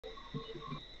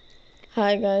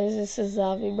Hi guys, this is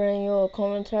Zavi bringing you a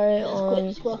commentary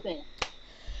on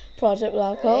Project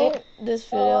Blackout. This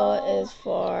video is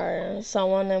for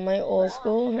someone in my old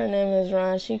school. Her name is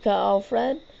Ranshika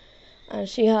Alfred, and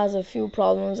she has a few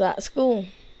problems at school.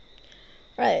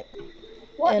 Right.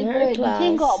 In her class,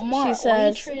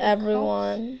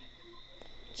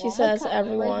 she says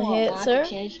everyone hates her,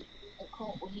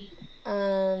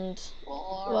 and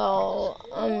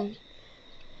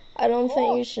I don't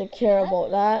think you should care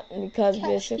about that, because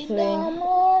basically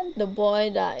the boy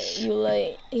that you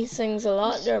like, he sings a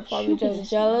lot. They're probably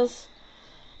just jealous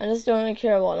and just don't really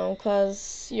care about him,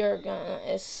 because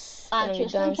it's gonna be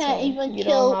done soon. You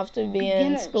don't have to be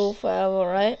in school forever,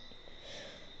 right?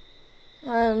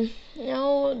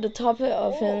 The topic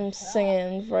of him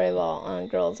singing very well and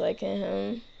girls liking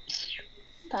him.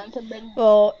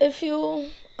 Well, if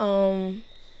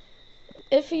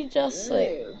he just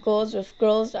goes with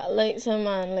girls that likes him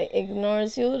and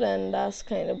ignores you, then that's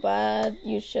kind of bad.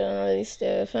 You shouldn't really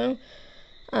stay with him.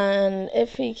 And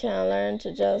if he can learn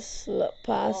to just look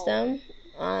past them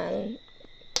and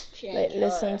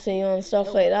listen to you and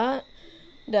stuff like that,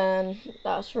 then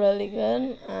that's really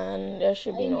good, and there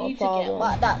should be no problem.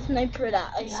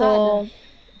 So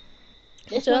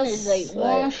this one is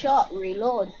one shot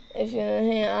reload. If you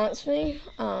ask me,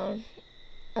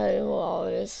 I will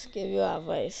always give you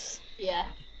advice. Yeah.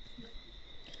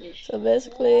 So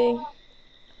basically,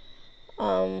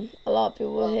 a lot of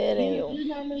people hating you. You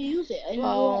normally use it. I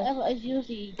don't ever use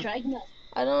the Dragnet.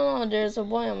 I don't know. There's a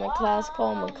boy in my class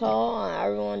called McCall, and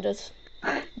everyone just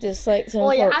dislikes him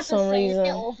for some reason.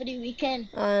 Over the weekend.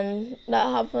 And that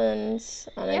happens.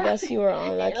 And I guess you were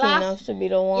unlucky enough to be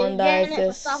the one that is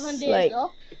just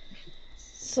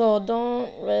So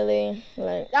don't really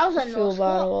feel bad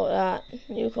about that.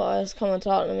 You can always come and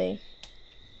talk to me.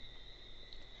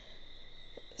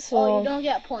 So you don't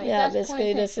get points. Yeah,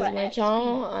 basically this is my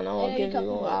channel, and I will give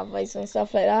you advice and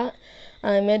stuff like that.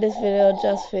 And I made this video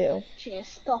just for you.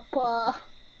 Stopper.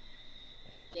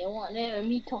 They want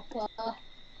me topper.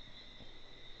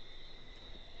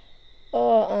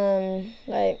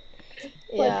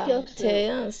 Yeah, Tay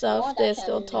and stuff, they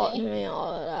still talk to me,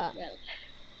 all of that.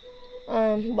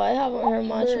 But I haven't heard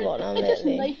much about them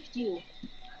lately.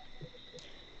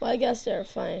 But I guess they're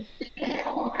fine.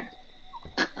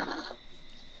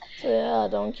 So yeah, I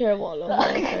don't care about the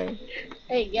whole thing.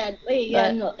 But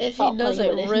if he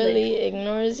doesn't really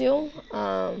ignores you,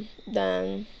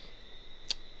 then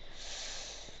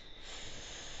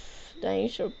you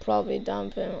should probably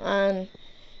dump him. And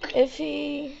if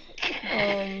he,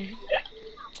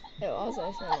 what was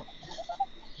I saying?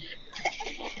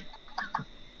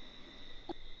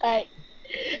 Hey,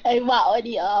 what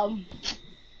the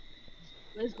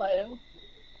where's my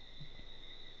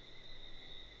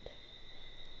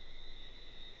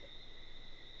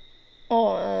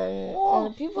and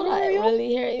the people that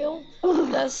really hate you,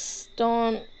 just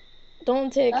don't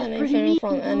take anything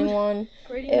from anyone.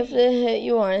 If they hit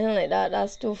you or anything like that,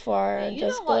 that's too far.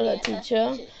 Just go to the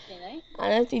teacher.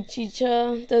 And if the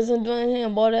teacher doesn't do anything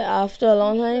about it after a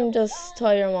long time, just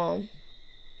tell your mom.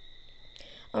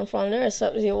 And from there, it's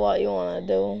up to you what you want to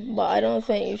do. But I don't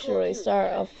think you should really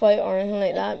start a fight or anything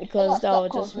like that, because that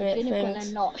would just make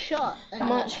things much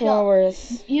more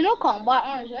worse. You know combat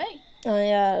arms, right?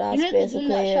 Yeah, that's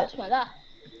basically it.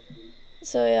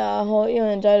 So yeah, I hope you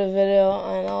enjoyed the video,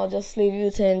 and I'll just leave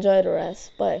you to enjoy the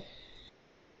rest. Bye.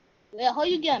 Yeah, how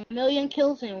you get 1,000,000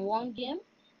 kills in one game?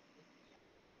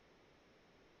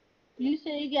 You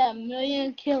say you got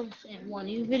 1,000,000 kills in one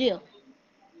new video.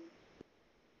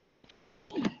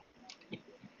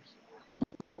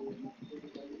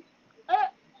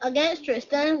 Against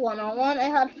Tristan, 1-on-1, I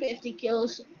had 50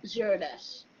 kills, 0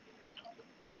 deaths.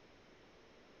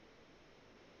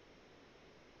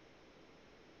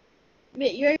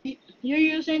 Wait, you're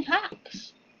using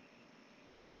hacks.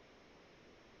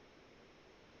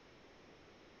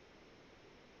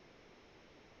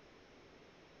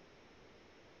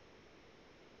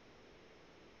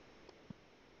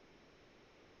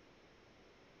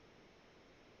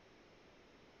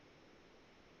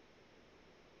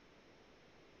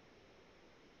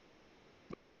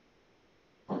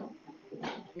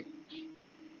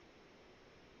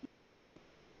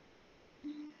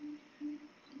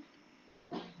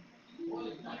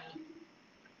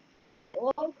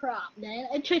 Oh crap, man!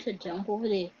 I tried to jump over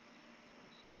there.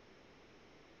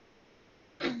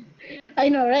 I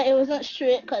know, right? It was not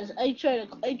straight, cause I tried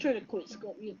to quick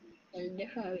scope you in a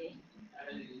different way.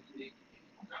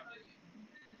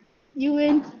 You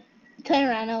win. Time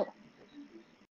ran out.